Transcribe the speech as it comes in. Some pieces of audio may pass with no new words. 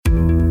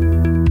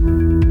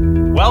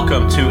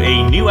welcome to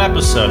a new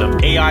episode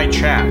of AI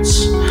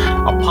Chats,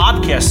 a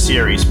podcast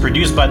series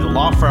produced by the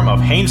law firm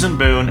of Haynes &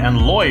 Boone and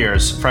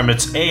lawyers from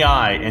its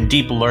AI and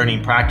deep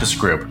learning practice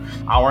group.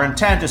 Our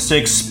intent is to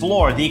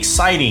explore the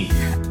exciting,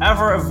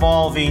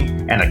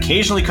 ever-evolving, and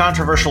occasionally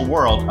controversial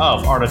world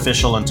of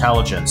artificial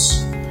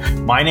intelligence.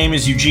 My name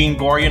is Eugene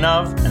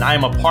Goryanov, and I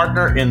am a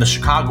partner in the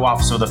Chicago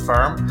office of the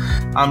firm.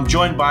 I'm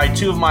joined by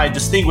two of my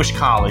distinguished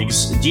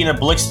colleagues, Dina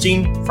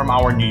Blickstein from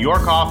our New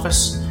York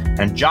office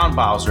and John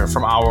Bowser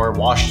from our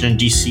Washington,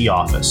 D.C.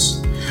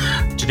 office.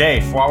 Today,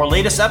 for our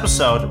latest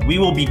episode, we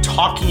will be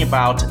talking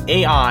about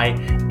AI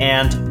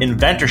and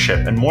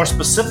inventorship, and more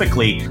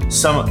specifically,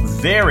 some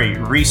very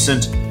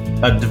recent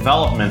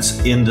developments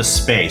in the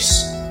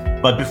space.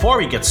 But before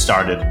we get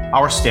started,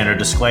 our standard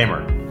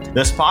disclaimer.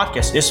 This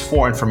podcast is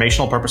for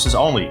informational purposes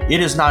only.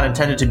 It is not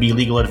intended to be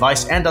legal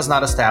advice and does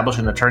not establish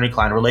an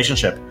attorney-client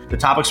relationship. The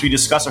topics we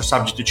discuss are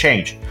subject to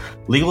change.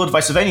 Legal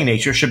advice of any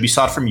nature should be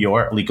sought from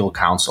your legal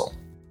counsel.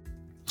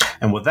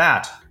 And with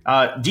that,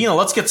 Dina,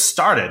 let's get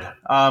started.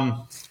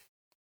 AI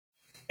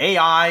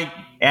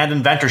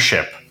and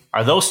inventorship,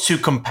 are those two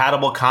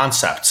compatible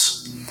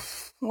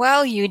concepts?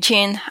 Well,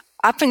 Eugene,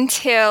 up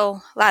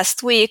until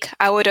last week,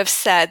 I would have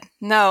said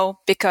no,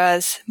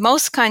 because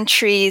most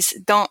countries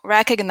don't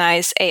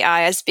recognize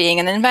AI as being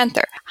an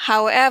inventor.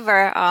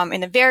 However,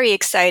 in a very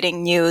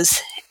exciting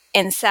news,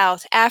 in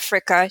South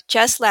Africa,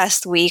 just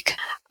last week,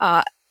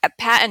 a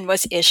patent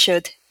was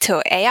issued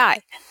to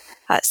AI.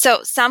 So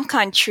some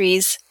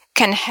countries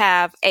can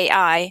have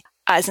AI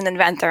as an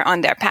inventor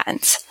on their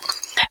patents.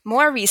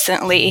 More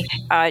recently,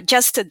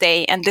 just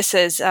today, and this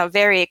is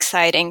very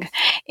exciting,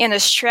 in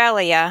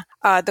Australia,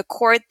 the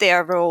court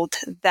there ruled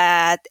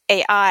that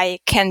AI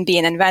can be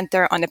an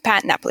inventor on a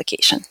patent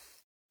application.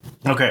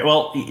 Okay,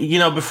 well,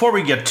 before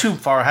we get too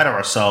far ahead of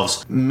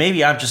ourselves,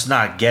 maybe I'm just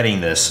not getting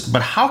this,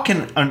 but how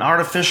can an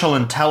artificial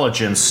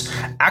intelligence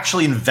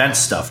actually invent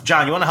stuff?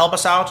 John, you want to help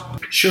us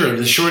out? Sure.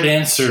 The short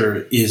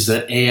answer is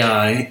that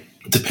AI,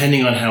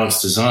 depending on how it's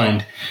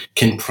designed,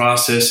 can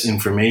process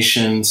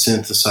information,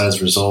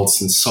 synthesize results,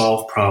 and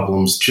solve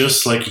problems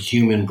just like a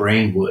human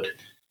brain would.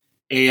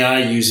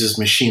 AI uses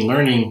machine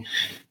learning,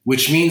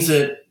 which means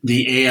that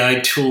the AI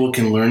tool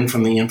can learn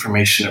from the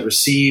information it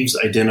receives,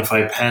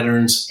 identify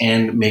patterns,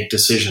 and make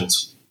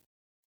decisions.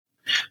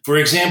 For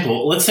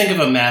example, let's think of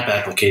a map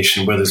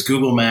application, whether it's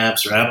Google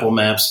Maps or Apple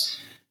Maps.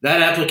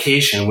 That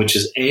application, which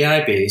is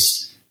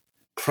AI-based,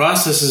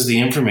 processes the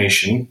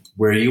information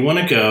where you want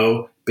to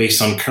go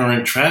based on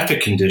current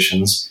traffic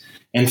conditions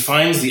and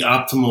finds the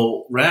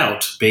optimal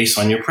route based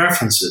on your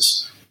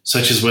preferences,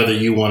 such as whether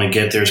you want to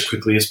get there as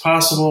quickly as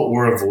possible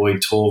or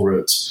avoid toll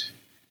roads.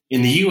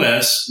 In the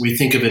U.S., we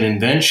think of an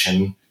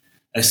invention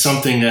as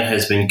something that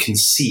has been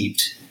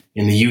conceived.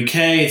 In the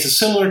U.K., it's a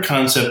similar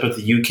concept, but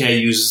the U.K.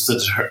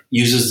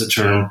 uses the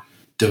term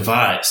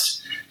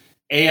devised.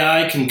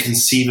 AI can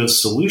conceive of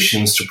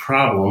solutions to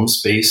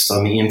problems based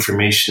on the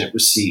information it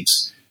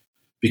receives,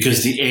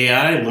 because the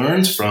AI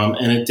learns from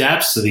and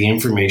adapts to the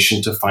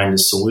information to find a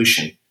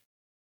solution.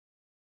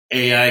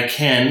 AI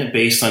can,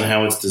 based on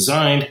how it's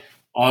designed,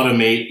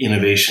 automate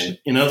innovation.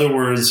 In other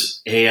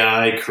words,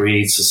 AI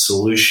creates a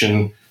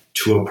solution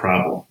to a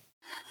problem.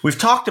 We've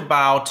talked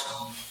about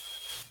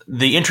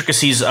the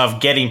intricacies of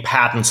getting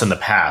patents in the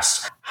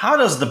past. How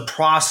does the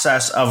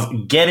process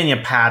of getting a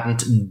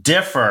patent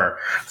differ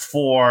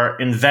for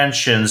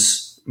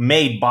inventions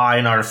made by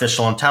an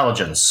artificial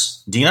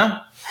intelligence?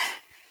 Dina?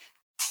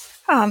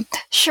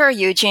 Sure,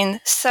 Eugene.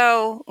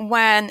 So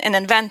when an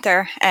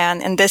inventor,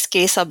 and in this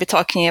case, I'll be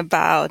talking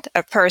about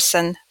a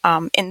person,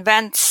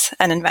 invents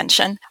an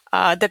invention,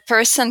 the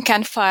person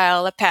can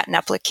file a patent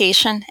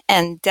application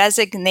and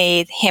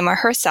designate him or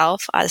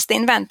herself as the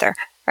inventor,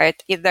 right?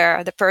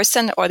 Either the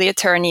person or the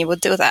attorney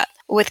would do that.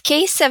 With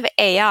case of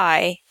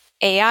AI,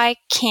 AI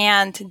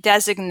can't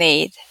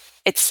designate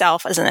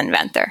itself as an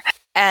inventor.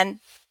 And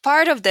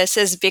part of this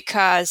is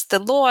because the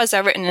laws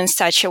are written in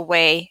such a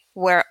way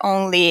where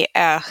only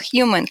a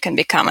human can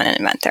become an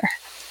inventor.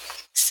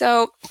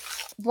 So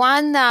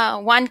one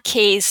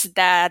case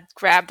that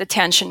grabbed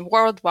attention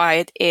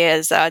worldwide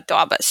is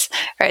DABUS,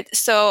 right?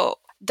 So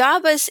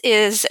DABUS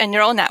is a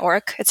neural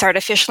network. It's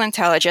artificial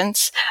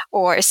intelligence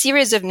or a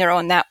series of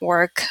neural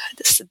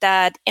networks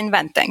that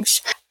invent things,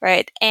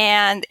 right?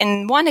 And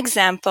in one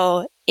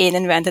example, it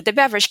invented the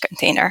beverage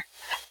container.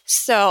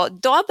 So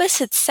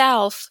DABUS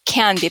itself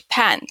can be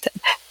patented,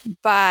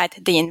 but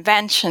the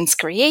inventions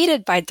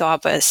created by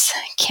DABUS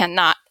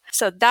cannot.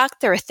 So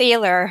Dr.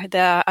 Thaler,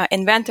 the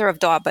inventor of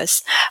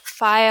DABUS,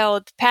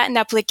 filed patent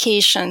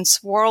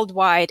applications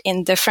worldwide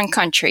in different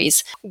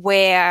countries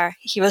where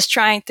he was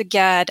trying to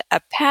get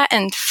a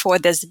patent for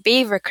this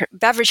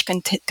beverage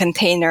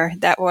container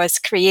that was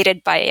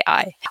created by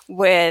AI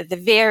with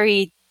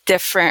very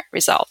different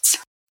results.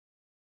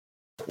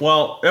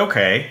 Well,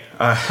 okay.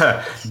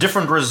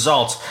 Different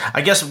results. I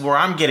guess where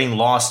I'm getting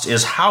lost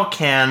is how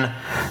can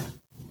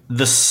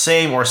the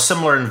same or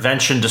similar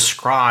invention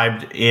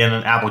described in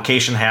an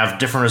application have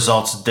different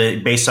results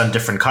based on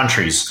different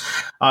countries.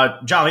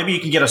 John, maybe you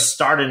can get us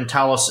started and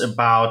tell us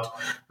about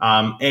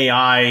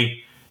AI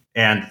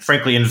and,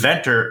 frankly,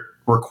 inventor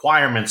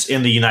requirements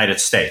in the United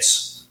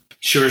States.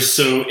 Sure.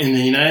 So in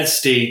the United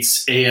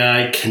States,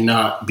 AI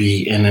cannot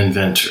be an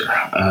inventor.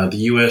 The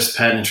U.S.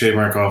 Patent and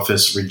Trademark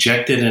Office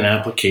rejected an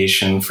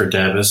application for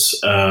DABUS,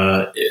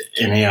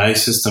 an AI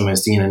system,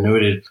 as Dina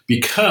noted,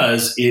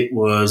 because it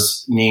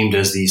was named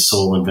as the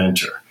sole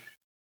inventor.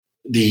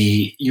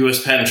 The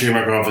U.S. Patent and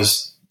Trademark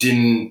Office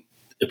didn't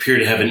appear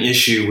to have an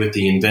issue with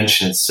the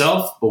invention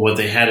itself, but what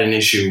they had an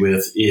issue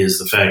with is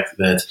the fact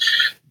that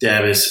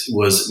DABUS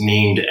was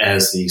named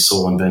as the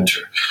sole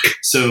inventor.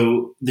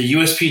 So the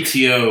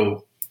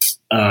USPTO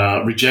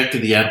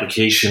rejected the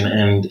application,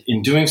 and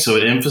in doing so,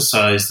 it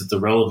emphasized that the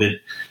relevant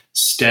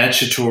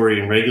statutory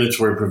and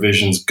regulatory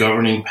provisions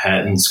governing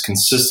patents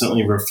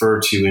consistently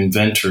refer to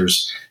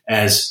inventors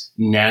as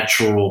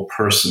natural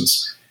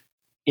persons.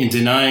 In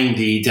denying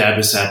the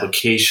DABUS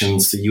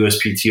applications, the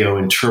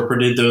USPTO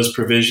interpreted those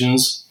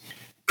provisions,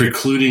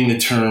 precluding the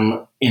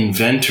term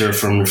inventor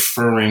from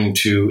referring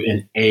to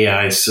an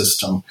AI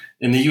system.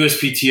 And the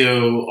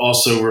USPTO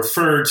also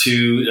referred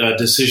to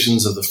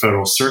decisions of the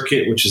Federal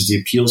Circuit, which is the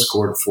appeals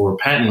court for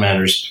patent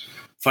matters,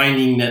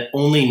 finding that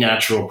only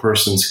natural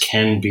persons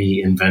can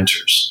be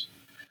inventors.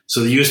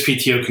 So the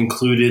USPTO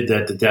concluded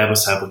that the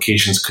DABUS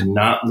applications could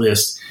not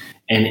list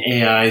an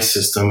AI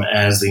system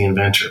as the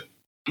inventor.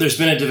 There's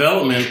been a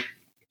development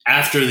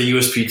after the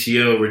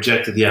USPTO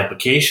rejected the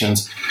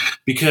applications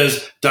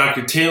because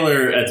Dr.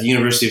 Taylor at the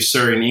University of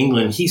Surrey in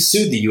England, he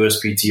sued the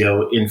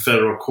USPTO in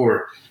federal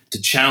court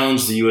to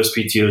challenge the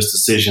USPTO's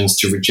decisions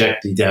to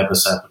reject the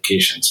DABUS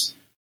applications.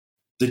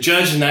 The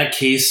judge in that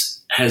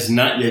case has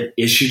not yet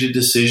issued a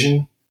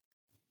decision.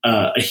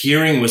 A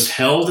hearing was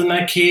held in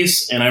that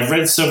case, and I've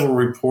read several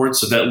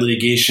reports of that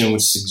litigation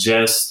which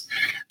suggest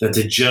that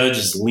the judge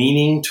is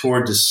leaning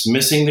toward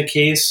dismissing the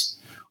case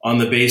on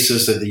the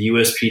basis that the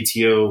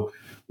USPTO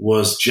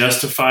was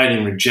justified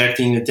in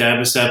rejecting the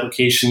DABUS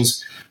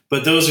applications,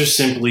 but those are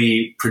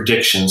simply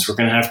predictions. We're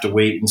going to have to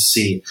wait and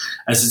see.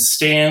 As it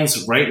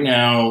stands right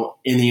now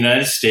in the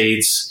United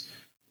States,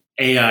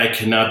 AI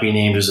cannot be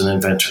named as an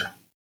inventor.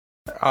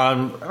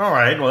 All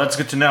right. Well, that's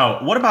good to know.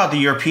 What about the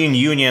European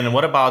Union? And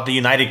what about the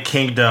United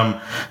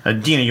Kingdom?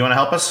 Dina, you want to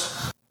help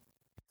us?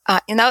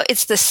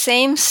 It's the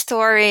same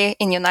story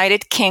in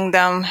United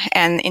Kingdom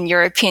and in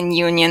European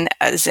Union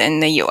as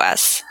in the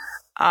U.S.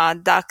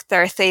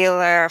 Dr.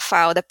 Thaler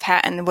filed a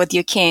patent with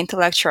UK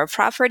Intellectual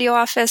Property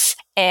Office,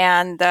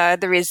 and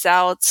the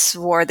results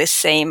were the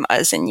same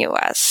as in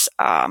US.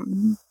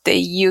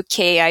 The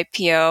UK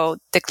IPO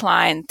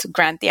declined to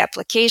grant the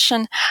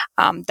application.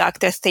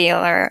 Dr.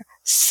 Thaler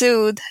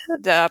sued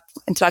the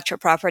Intellectual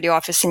Property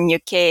Office in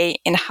UK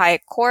in High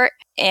Court,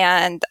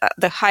 and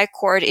the High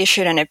Court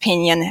issued an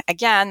opinion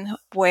again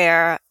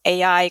where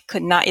AI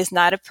is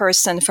not a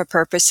person for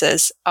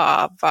purposes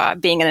of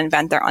being an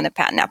inventor on a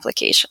patent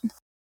application.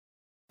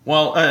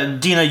 Well,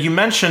 Dina, you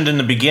mentioned in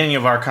the beginning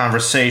of our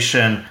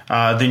conversation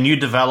the new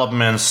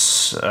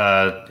developments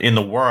in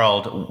the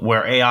world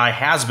where AI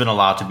has been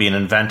allowed to be an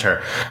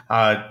inventor.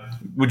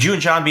 Would you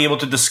and John be able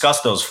to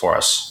discuss those for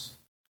us?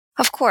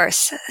 Of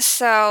course.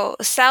 So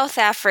South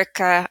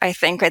Africa, I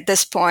think at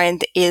this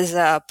point, is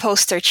a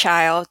poster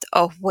child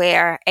of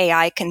where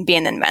AI can be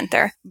an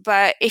inventor.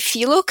 But if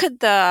you look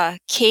at the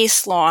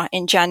case law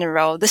in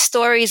general, the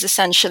story is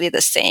essentially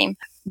the same.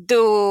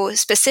 Do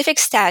specific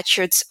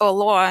statutes or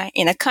law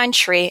in a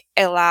country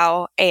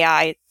allow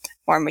AI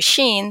or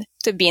machine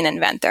to be an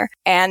inventor?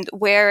 And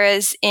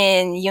whereas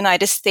in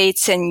United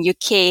States and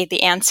UK,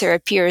 the answer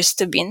appears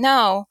to be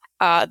no,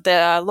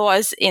 the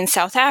laws in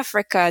South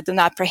Africa do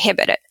not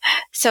prohibit it.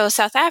 So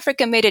South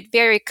Africa made it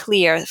very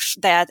clear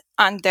that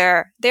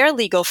under their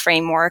legal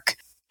framework,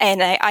 an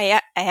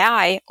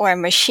AI or a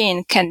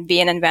machine can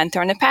be an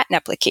inventor on a patent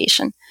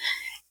application.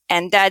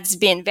 And that's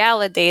been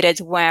validated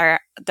where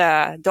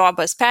the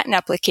DABUS patent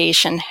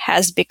application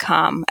has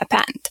become a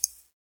patent.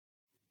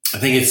 I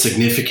think it's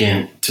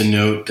significant to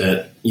note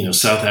that,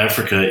 South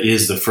Africa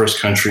is the first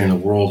country in the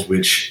world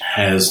which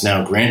has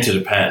now granted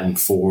a patent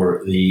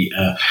for the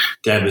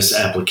DABUS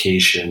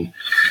application.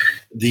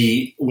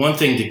 The one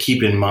thing to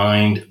keep in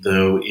mind,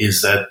 though,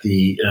 is that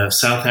the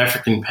South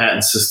African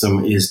patent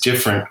system is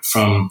different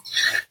from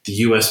the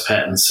U.S.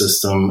 patent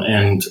system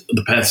and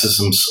the patent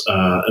systems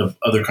of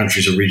other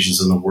countries or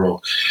regions in the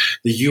world.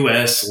 The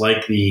U.S.,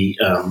 like the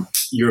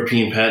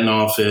European Patent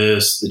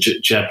Office, the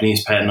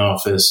Japanese Patent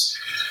Office,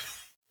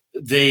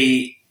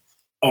 they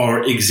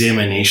are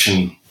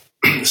examination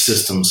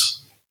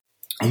systems.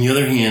 On the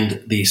other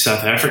hand, the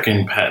South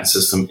African patent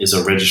system is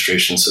a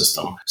registration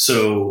system.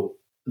 So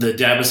the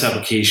DABUS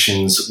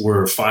applications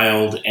were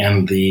filed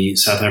and the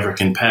South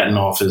African Patent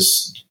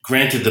Office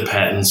granted the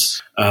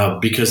patents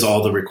because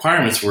all the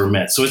requirements were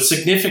met. So it's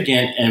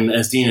significant, and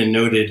as Dina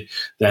noted,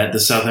 that the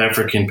South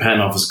African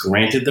Patent Office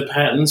granted the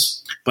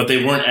patents, but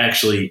they weren't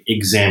actually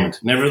examined.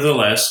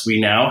 Nevertheless, we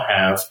now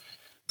have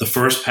the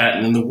first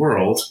patent in the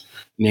world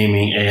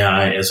naming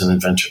AI as an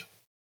inventor.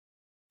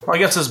 Well, I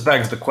guess this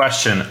begs the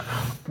question,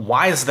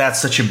 why is that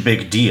such a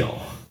big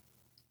deal?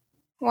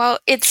 Well,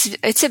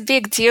 it's a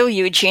big deal,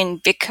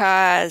 Eugene,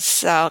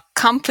 because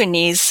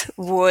companies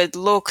would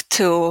look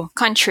to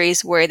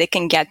countries where they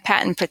can get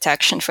patent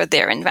protection for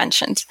their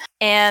inventions.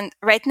 And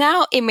right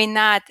now, it may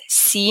not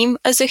seem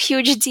as a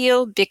huge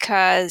deal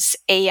because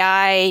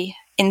AI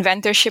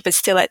inventorship is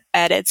still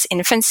at its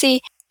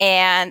infancy.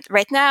 And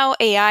right now,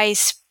 AI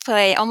is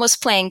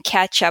almost playing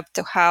catch up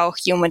to how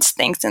humans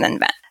think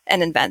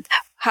and invent.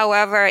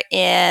 However,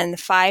 in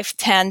 5,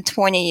 10,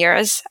 20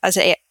 years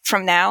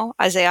from now,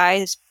 as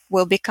AI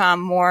will become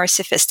more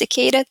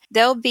sophisticated,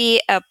 there'll be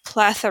a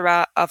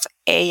plethora of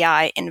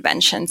AI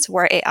inventions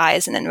where AI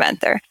is an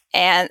inventor.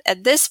 And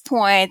at this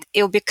point,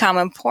 it'll become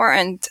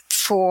important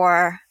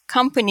for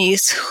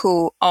companies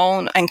who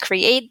own and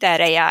create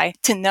that AI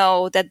to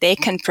know that they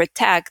can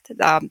protect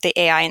the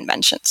AI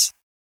inventions.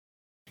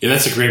 Yeah,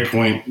 that's a great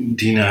point,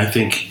 Dina. I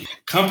think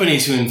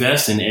companies who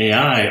invest in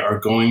AI are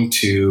going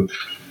to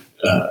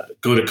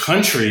go to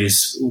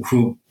countries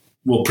who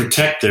will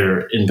protect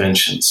their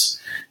inventions.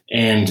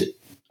 And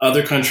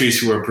other countries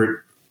who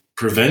are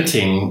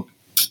preventing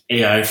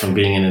AI from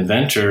being an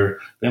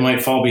inventor, they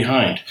might fall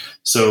behind.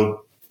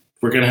 So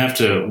we're going to have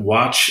to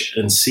watch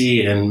and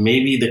see, and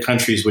maybe the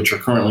countries which are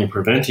currently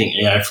preventing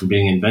AI from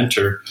being an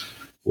inventor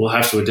will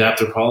have to adapt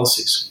their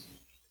policies.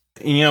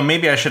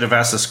 Maybe I should have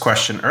asked this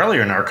question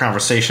earlier in our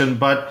conversation,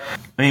 but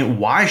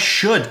why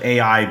should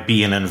AI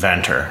be an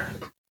inventor?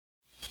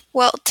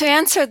 Well, to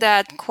answer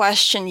that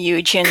question,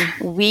 Eugene,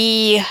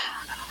 we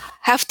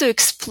have to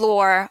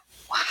explore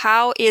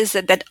how is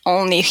it that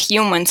only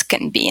humans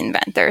can be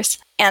inventors?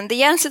 And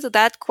the answer to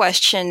that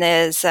question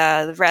is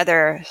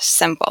rather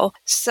simple.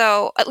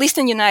 So, at least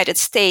in the United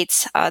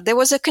States, there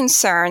was a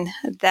concern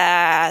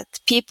that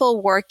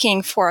people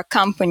working for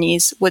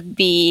companies would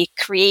be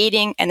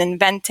creating and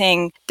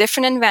inventing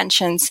different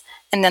inventions,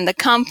 and then the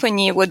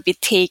company would be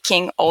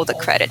taking all the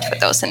credit for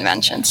those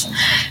inventions.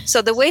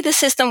 So the way the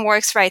system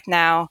works right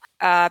now,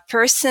 a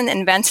person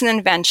invents an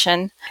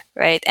invention,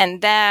 right?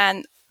 And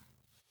then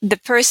the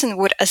person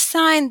would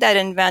assign that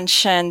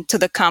invention to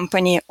the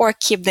company or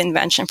keep the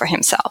invention for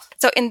himself.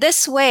 So in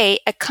this way,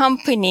 a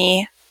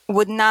company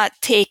would not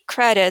take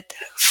credit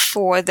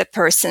for the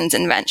person's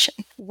invention.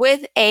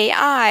 With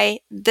AI,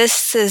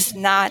 this is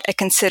not a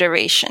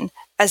consideration.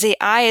 As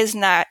AI is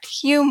not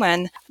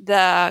human,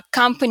 the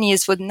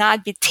companies would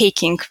not be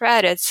taking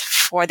credits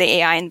for the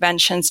AI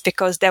inventions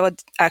because they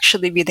would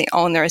actually be the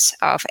owners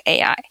of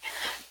AI.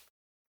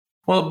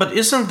 Well, but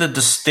isn't the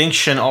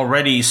distinction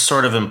already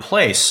sort of in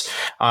place?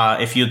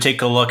 If you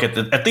take a look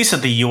at least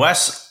at the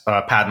U.S.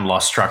 Patent law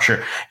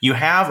structure, you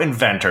have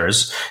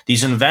inventors.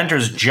 These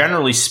inventors,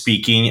 generally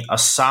speaking,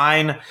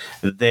 assign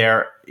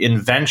their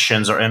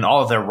inventions and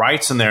all of their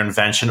rights in their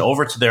invention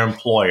over to their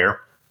employer,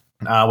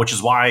 which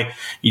is why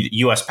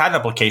U.S. patent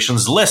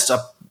applications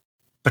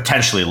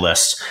potentially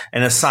lists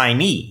an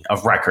assignee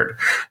of record.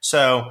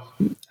 So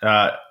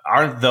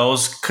aren't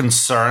those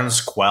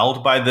concerns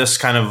quelled by this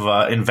kind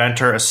of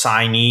inventor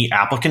assignee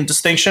applicant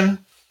distinction?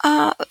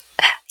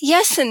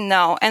 Yes and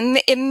no. And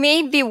it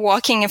may be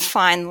walking a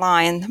fine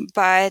line,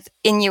 but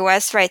in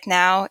US right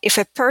now, if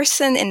a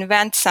person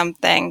invents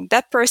something,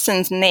 that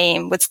person's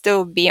name would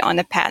still be on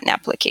a patent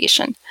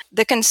application.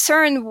 The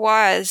concern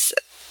was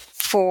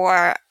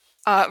for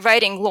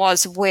writing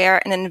laws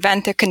where an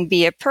inventor can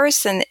be a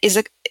person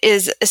is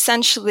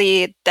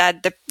essentially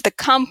that the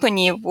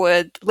company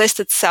would list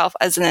itself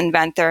as an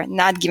inventor,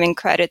 not giving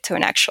credit to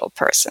an actual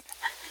person.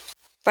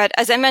 But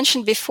as I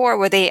mentioned before,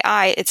 with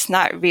AI, it's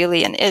not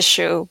really an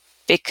issue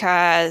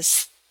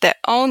because the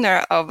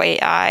owner of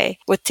AI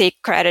would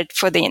take credit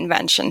for the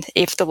invention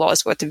if the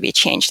laws were to be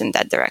changed in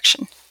that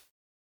direction.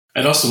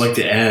 I'd also like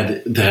to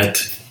add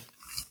that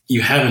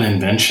you have an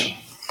invention,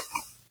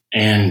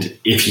 and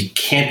if you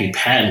can't be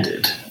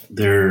patented,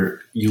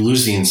 you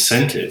lose the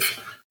incentive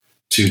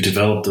to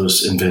develop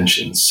those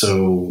inventions.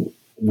 So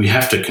we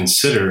have to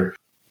consider,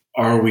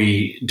 are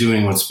we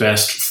doing what's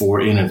best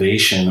for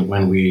innovation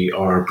when we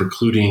are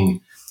precluding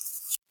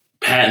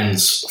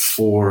patents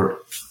for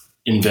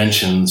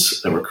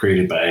inventions that were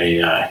created by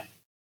AI?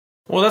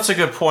 Well, that's a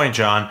good point,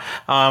 John.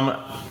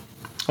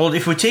 Well,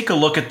 if we take a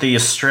look at the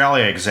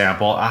Australia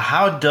example,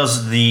 how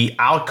does the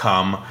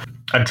outcome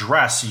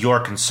address your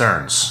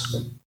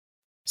concerns?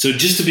 So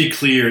just to be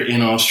clear,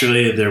 in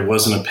Australia, there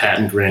wasn't a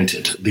patent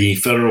granted. The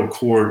federal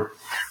court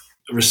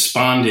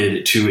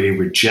responded to a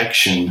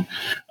rejection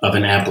of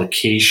an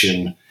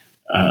application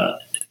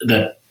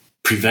that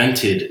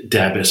prevented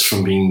Dabis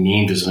from being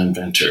named as an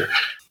inventor.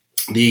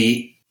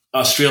 The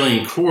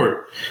Australian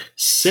court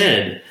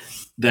said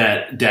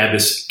that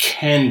Dabis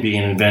can be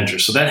an inventor.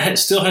 So that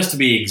still has to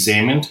be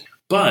examined.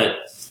 But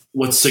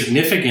what's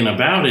significant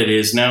about it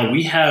is now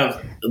we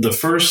have the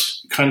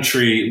first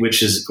country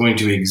which is going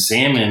to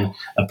examine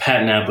a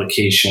patent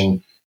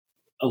application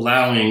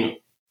allowing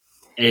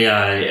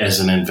AI as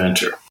an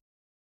inventor.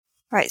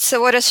 Right.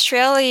 So what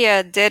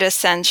Australia did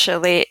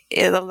essentially,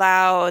 it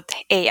allowed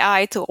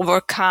AI to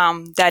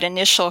overcome that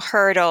initial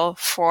hurdle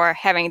for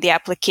having the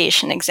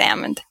application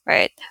examined,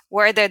 right?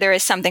 Whether there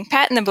is something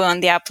patentable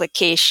in the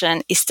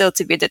application is still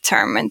to be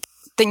determined.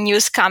 The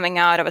news coming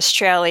out of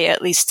Australia,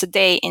 at least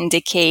today,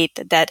 indicate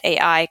that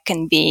AI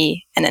can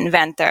be an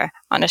inventor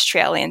on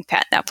Australian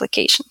patent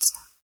applications.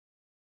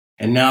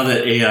 And now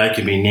that AI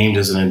can be named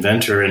as an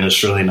inventor in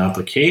Australian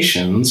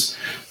applications,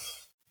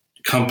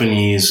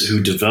 companies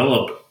who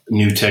develop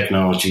new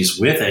technologies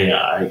with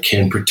AI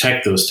can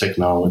protect those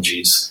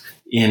technologies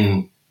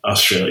in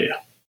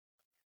Australia.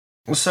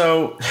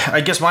 So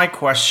I guess my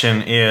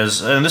question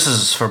is, and this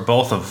is for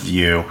both of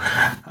you.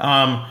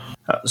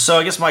 So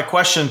I guess my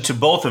question to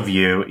both of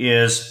you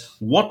is,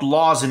 what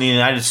laws in the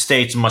United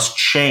States must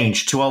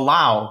change to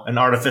allow an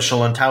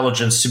artificial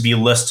intelligence to be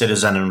listed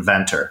as an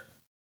inventor?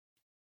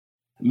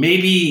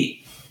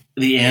 Maybe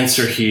the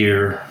answer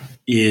here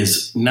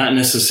is not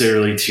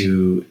necessarily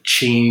to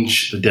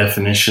change the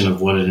definition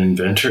of what an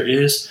inventor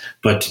is,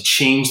 but to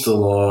change the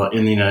law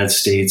in the United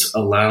States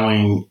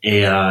allowing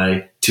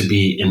AI to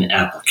be an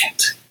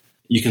applicant.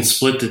 You can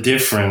split the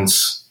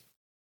difference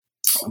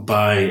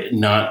by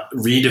not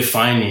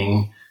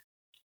redefining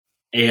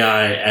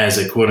AI as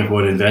a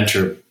quote-unquote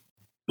inventor,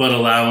 but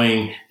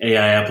allowing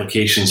AI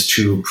applications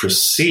to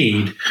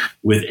proceed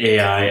with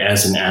AI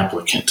as an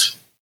applicant.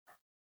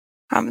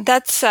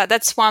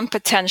 That's one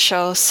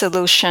potential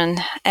solution,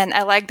 and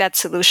I like that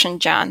solution,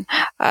 John.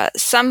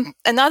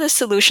 Another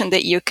solution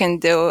that you can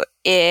do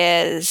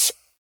is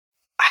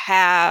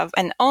have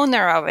an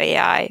owner of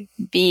AI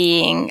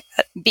being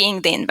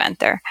the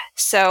inventor.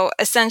 So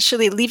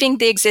essentially leaving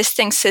the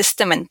existing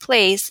system in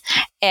place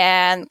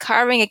and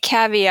carving a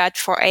caveat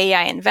for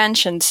AI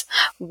inventions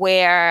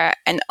where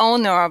an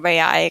owner of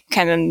AI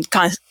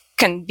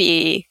can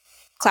be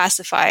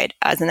classified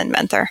as an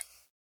inventor.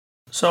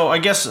 So I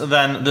guess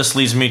then this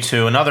leads me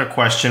to another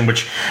question,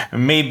 which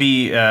may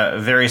be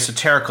very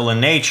satirical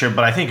in nature,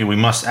 but I think we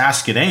must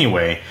ask it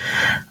anyway.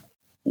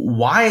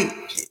 Why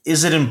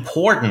is it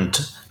important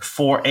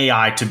for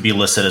AI to be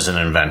listed as an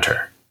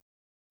inventor?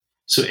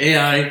 So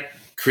AI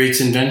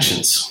creates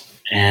inventions,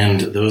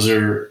 and those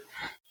are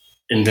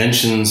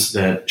inventions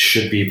that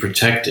should be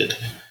protected.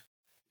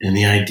 And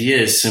the idea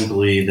is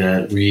simply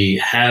that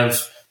we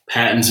have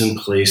patents in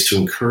place to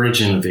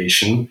encourage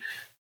innovation.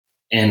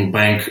 And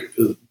by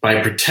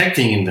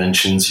protecting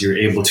inventions, you're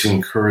able to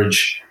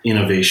encourage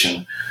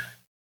innovation.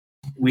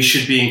 We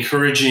should be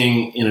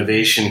encouraging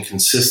innovation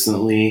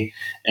consistently,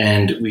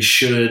 and we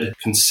should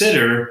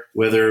consider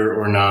whether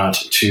or not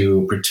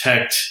to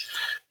protect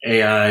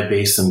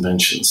AI-based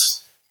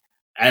inventions.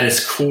 At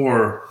its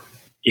core,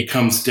 it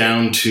comes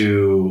down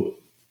to,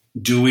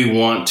 do we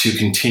want to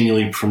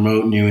continually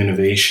promote new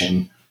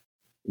innovation,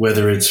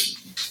 whether it's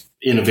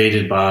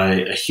innovated by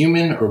a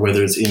human or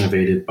whether it's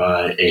innovated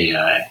by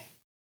AI?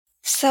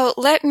 So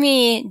let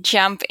me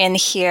jump in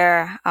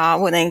here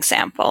with an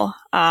example.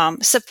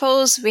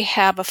 Suppose we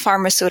have a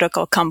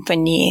pharmaceutical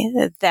company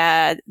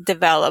that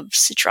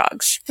develops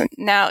drugs.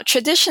 Now,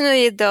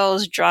 traditionally,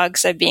 those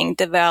drugs are being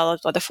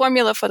developed, or the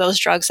formula for those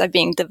drugs are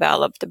being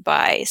developed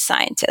by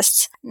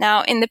scientists.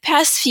 Now, in the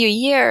past few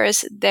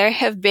years, there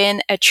have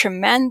been a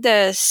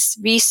tremendous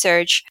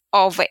research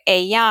of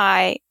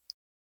AI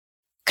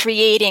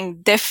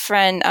creating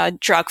different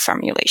drug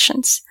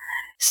formulations.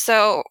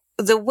 So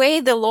the way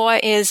the law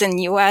is in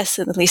US,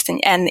 at least in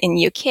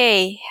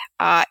UK,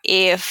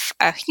 if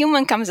a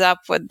human comes up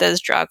with this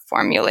drug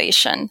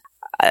formulation,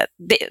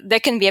 there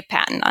can be a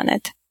patent on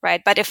it,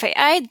 right? But if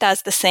AI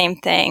does the same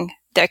thing,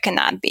 there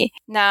cannot be.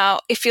 Now,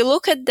 if you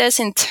look at this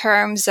in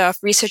terms of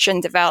research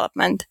and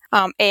development,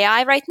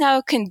 AI right now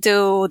can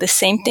do the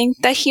same thing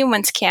that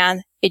humans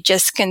can. It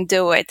just can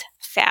do it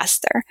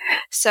faster.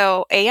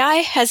 So AI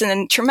has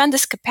a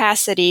tremendous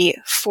capacity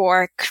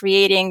for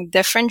creating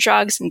different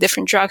drugs and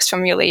different drugs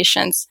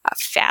formulations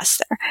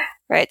faster,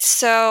 right?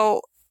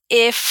 So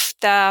if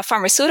the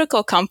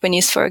pharmaceutical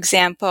companies, for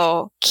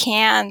example,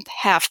 can't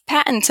have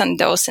patents on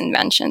those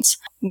inventions,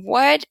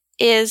 what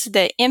is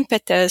the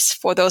impetus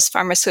for those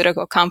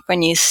pharmaceutical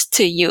companies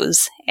to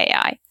use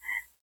AI?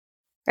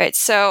 Right.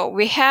 So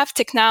we have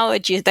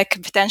technologies that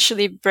could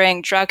potentially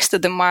bring drugs to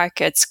the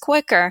markets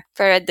quicker,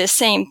 but at the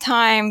same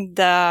time,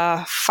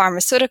 the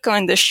pharmaceutical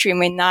industry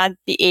may not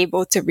be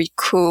able to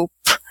recoup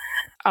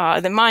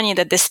the money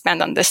that they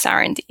spend on this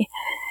R&D.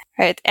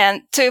 Right.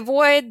 And to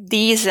avoid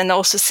these and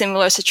also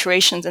similar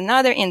situations in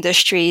other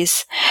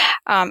industries,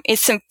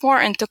 it's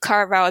important to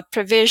carve out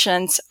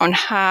provisions on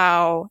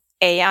how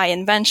AI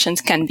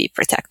inventions can be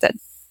protected.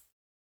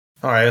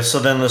 All right, so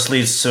then this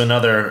leads to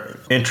another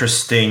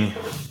interesting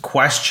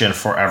question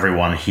for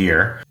everyone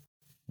here.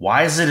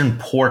 Why is it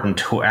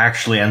important who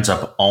actually ends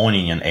up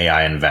owning an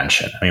AI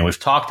invention? I mean, we've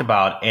talked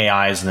about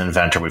AI as an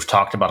inventor. We've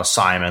talked about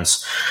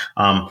assignments.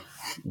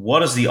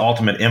 What is the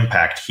ultimate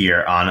impact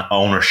here on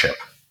ownership?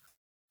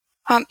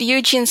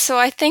 Eugene, so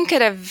I think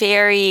at a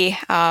very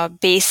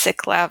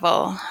basic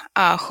level,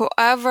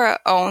 whoever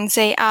owns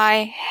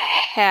AI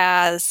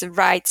has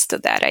rights to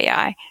that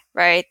AI,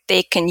 right?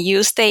 They can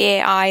use the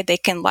AI, they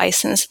can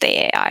license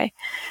the AI,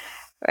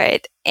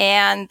 right?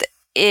 And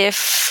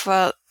if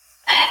a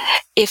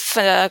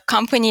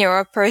company or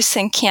a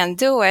person can't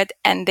do it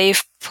and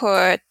they've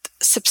put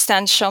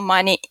substantial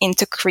money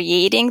into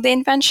creating the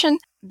invention,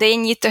 they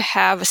need to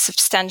have a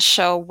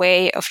substantial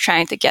way of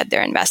trying to get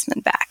their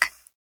investment back.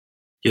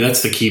 Yeah,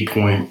 that's the key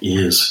point,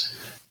 is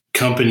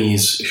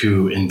companies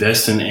who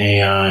invest in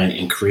AI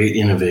and create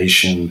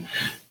innovation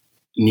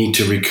need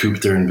to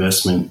recoup their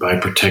investment by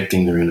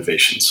protecting their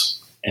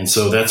innovations. And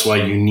so that's why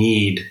you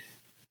need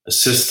a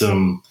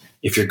system.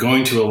 If you're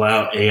going to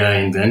allow AI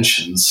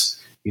inventions,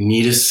 you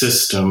need a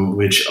system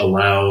which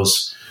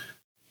allows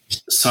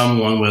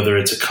someone, whether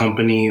it's a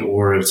company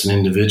or it's an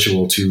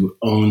individual, to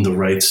own the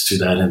rights to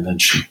that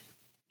invention.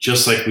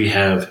 Just like we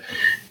have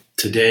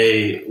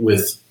today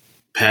with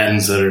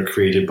patents that are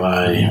created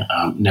by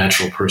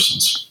natural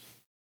persons.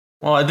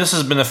 Well, this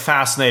has been a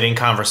fascinating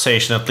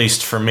conversation, at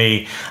least for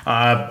me.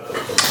 And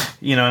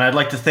I'd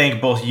like to thank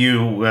both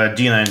you,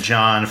 Dina and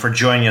John, for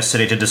joining us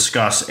today to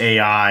discuss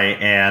AI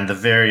and the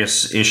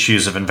various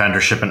issues of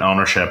inventorship and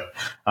ownership.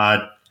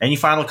 Any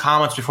final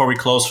comments before we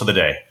close for the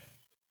day?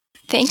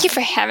 Thank you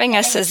for having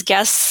us as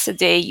guests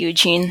today,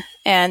 Eugene.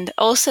 And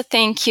also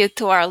thank you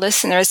to our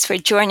listeners for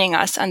joining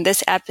us on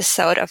this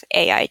episode of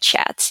AI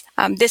Chats.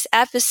 This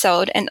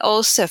episode and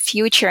also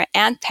future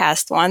and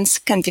past ones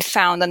can be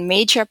found on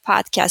major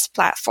podcast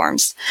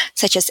platforms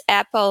such as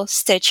Apple,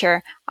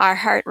 Stitcher,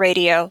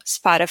 iHeartRadio,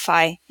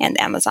 Spotify, and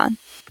Amazon.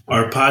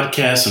 Our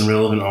podcasts and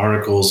relevant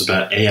articles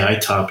about AI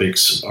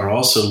topics are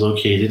also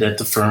located at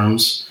the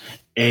firm's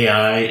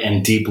AI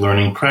and Deep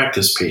Learning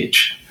practice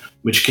page,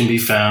 which can be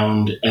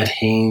found at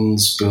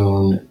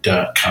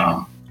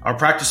haynesboone.com. Our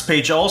practice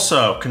page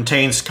also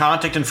contains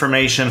contact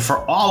information for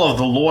all of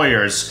the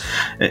lawyers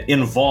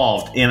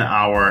involved in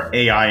our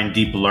AI and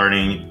Deep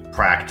Learning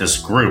practice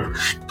group.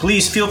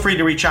 Please feel free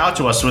to reach out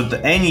to us with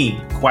any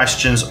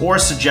questions or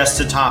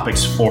suggested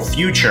topics for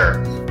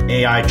future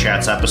AI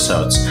Chats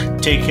episodes.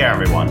 Take care,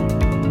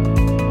 everyone.